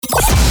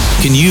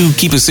Can you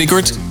keep a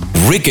secret?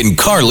 Rick and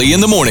Carly in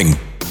the morning.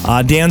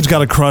 Dan's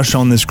got a crush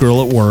on this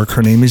girl at work.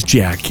 Her name is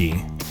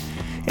Jackie.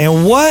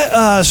 And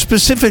what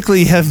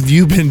specifically have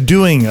you been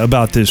doing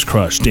about this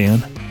crush,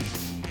 Dan?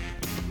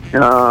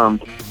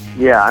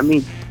 Yeah, I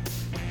mean,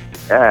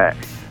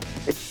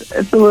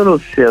 it's a little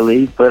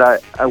silly,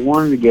 but I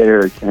wanted to get her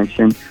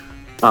attention,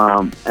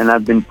 and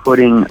I've been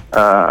putting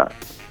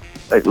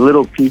like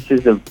little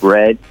pieces of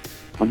bread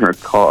on her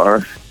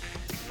car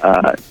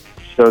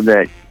so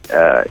that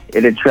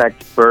it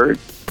attracts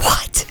birds.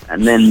 What?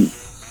 And then,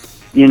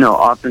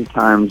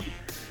 oftentimes,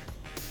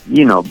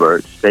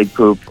 birds, they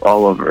poop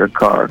all over her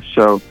car.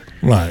 So,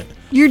 Right.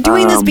 You're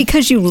doing this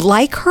because you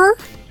like her?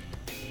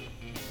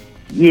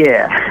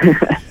 yeah.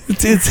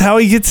 It's how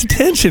he gets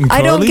attention,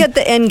 Carly. I don't get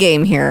the end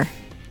game here.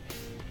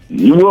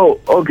 Well,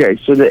 okay,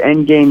 so the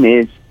end game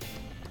is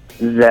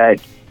that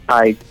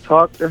I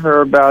talk to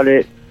her about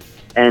it,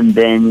 and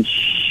then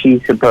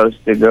she's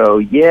supposed to go,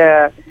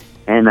 yeah,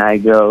 and I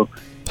go,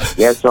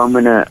 yeah, so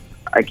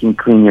I can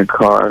clean your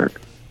car,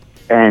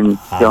 and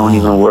don't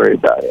even worry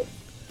about it.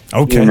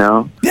 Okay.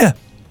 Yeah.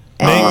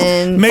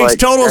 Makes And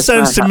total that's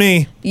sense not to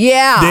me.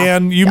 yeah.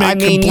 Dan, you make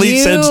complete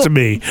sense to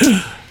me.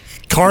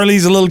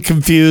 Carly's a little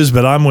confused,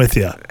 but I'm with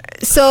you.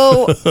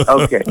 So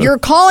Okay. you're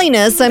calling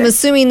us. I'm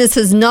assuming this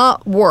has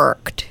not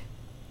worked.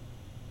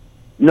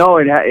 No,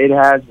 it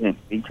hasn't,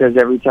 because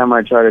every time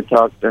I try to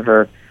talk to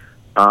her,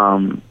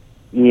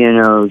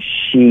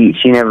 she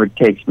never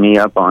takes me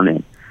up on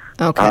it.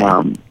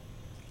 Okay.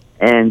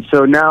 And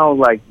so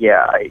now,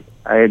 I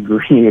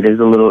agree it is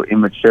a little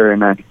immature,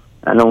 and I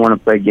don't want to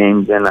play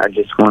games, and I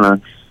just want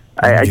to,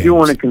 I do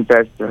want to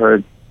confess to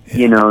her,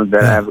 that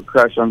I have a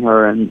crush on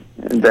her, and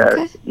that,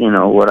 Okay.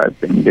 what I've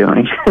been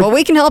doing. Well,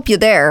 we can help you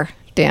there,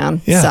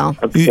 Dan. Yeah. So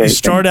You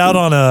start out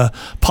on a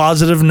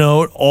positive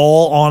note.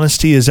 All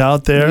honesty is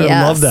out there. I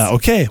Yes. love that.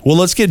 Okay. Well,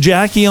 let's get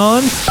Jackie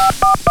on.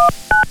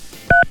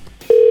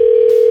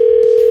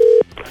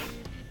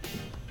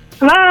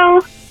 Hello.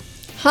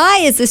 hi,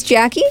 is this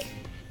Jackie?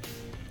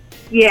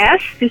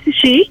 Yes, this is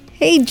she.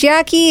 Hey,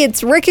 Jackie,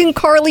 it's Rick and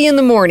Carly in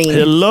the morning.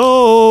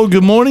 Hello.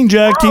 Good morning,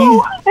 Jackie.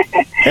 Oh.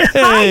 Hey.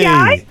 Hi,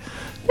 guys.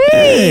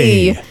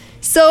 Hey.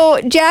 So,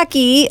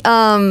 Jackie,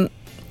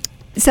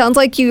 sounds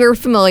like you're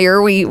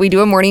familiar. We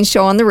do a morning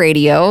show on the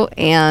radio,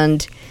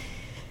 and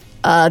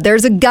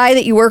there's a guy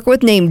that you work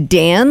with named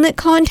Dan that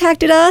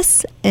contacted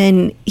us,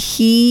 and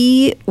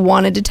he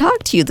wanted to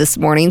talk to you this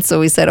morning.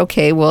 So we said,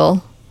 okay,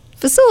 we'll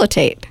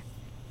facilitate.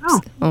 Oh,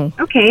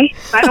 okay.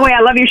 By the way, I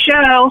love your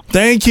show.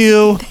 Thank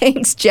you.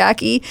 Thanks,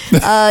 Jackie.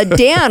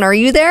 Dan, are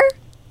you there?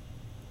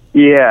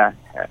 Yeah.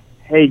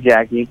 Hey,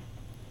 Jackie.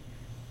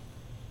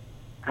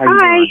 How you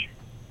Hi.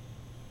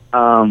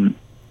 doing?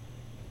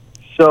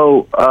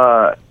 So,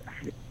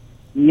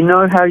 you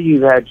know how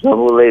you've had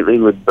trouble lately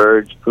with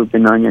birds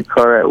pooping on your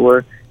car at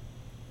work?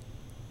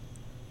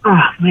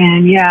 Oh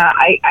man, yeah.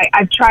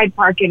 I've tried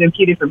parking in a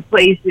few different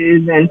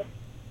places, and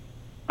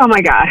oh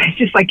my god, it's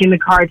just like in the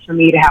cards for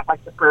me to have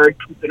like the bird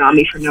pooping on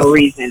me for no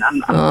reason.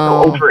 I'm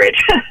so over it.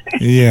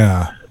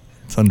 Yeah.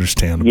 It's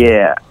understandable.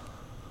 Yeah.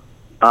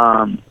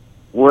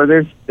 Well,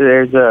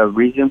 there's a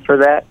reason for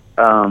that.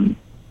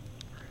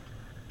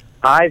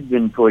 I've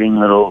been putting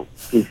little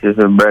pieces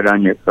of bread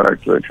on your car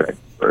to attract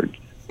birds.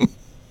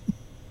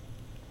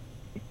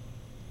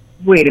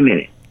 Wait a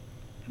minute.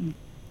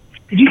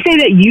 Did you say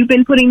that you've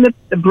been putting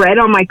the bread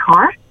on my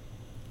car?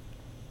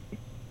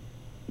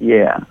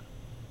 Yeah.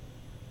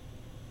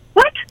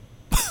 What?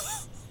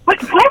 Why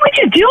would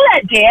you do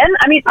that, Dan?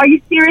 I mean, are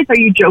you serious? Or are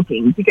you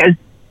joking? Because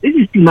this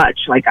is too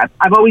much. Like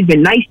I've always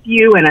been nice to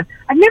you, and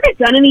I've never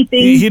done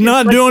anything. He's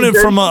not doing it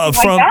from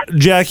that.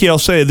 Jackie. I'll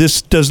say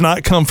this does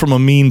not come from a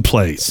mean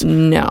place.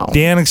 No.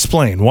 Dan,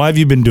 explain. Why have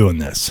you been doing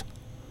this?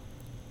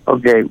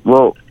 Okay,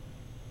 well,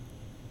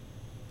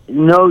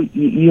 no,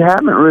 you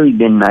haven't really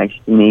been nice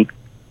to me.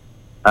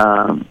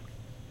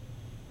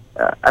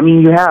 I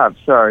mean, you have.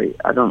 Sorry,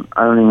 I don't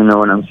even know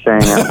what I'm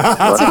saying.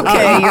 It's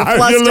okay. You're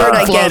flustered.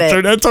 I get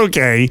it. That's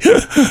okay.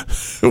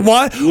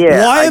 Why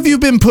Yeah, have you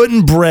been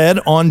putting bread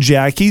on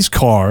Jackie's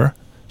car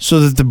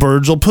so that the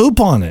birds will poop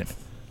on it?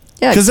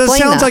 Yeah, Because that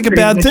explain sounds like a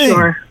Pretty bad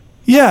immature. thing.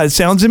 Yeah, it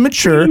sounds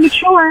immature.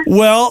 Immature.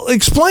 Well,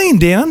 explain,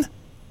 Dan.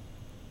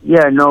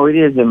 Yeah, no, it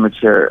is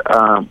immature.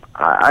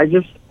 I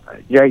just,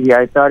 Jackie,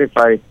 I thought if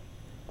I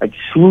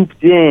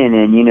swooped in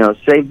and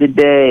saved the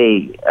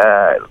day.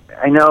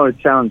 I know it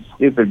sounds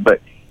stupid,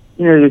 but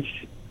it's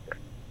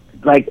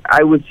like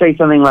I would say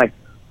something like,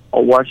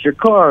 "I'll wash your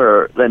car,"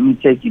 or "Let me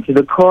take you to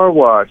the car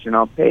wash, and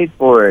I'll pay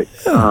for it."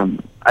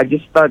 I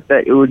just thought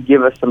that it would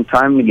give us some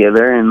time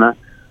together, and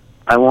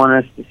I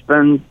want us to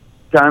spend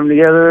time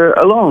together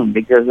alone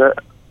because,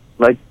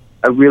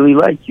 I really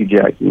like you,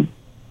 Jackie.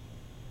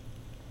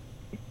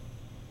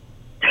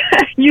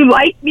 You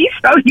like me,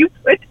 so you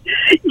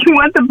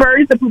want the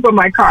birds to poop on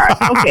my car.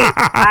 Okay,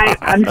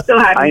 I'm still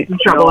having some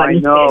trouble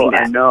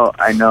understanding that.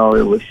 I know.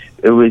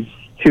 It was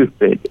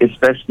stupid,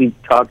 especially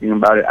talking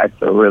about it. I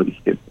feel really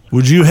stupid.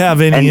 Would you have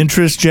any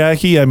interest,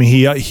 Jackie? I mean,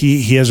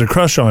 he has a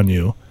crush on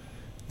you.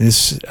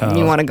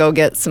 You want to go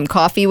get some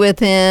coffee with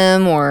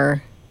him,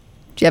 or?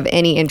 Do you have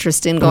any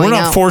interest in going We're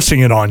not out?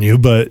 forcing it on you,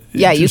 but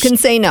Yeah, you just- can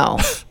say no.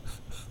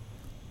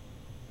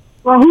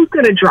 Well, who's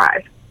going to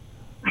drive?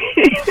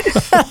 I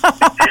guess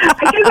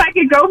I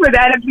could go for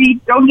that if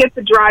we don't get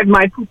to drive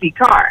my poopy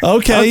car.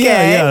 Okay, yeah,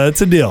 Okay.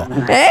 that's a deal.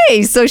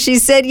 Hey, so she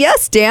said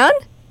yes, Dan.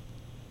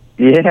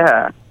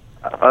 Yeah.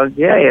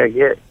 Okay, I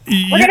get.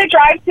 We're going to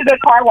drive to the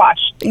car wash.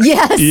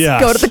 Yes.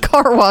 Yes. Go to the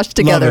car wash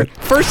together. it.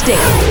 First date.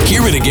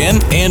 Hear it again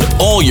and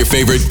all your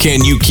favorite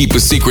Can You Keep a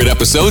Secret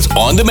episodes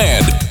on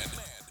demand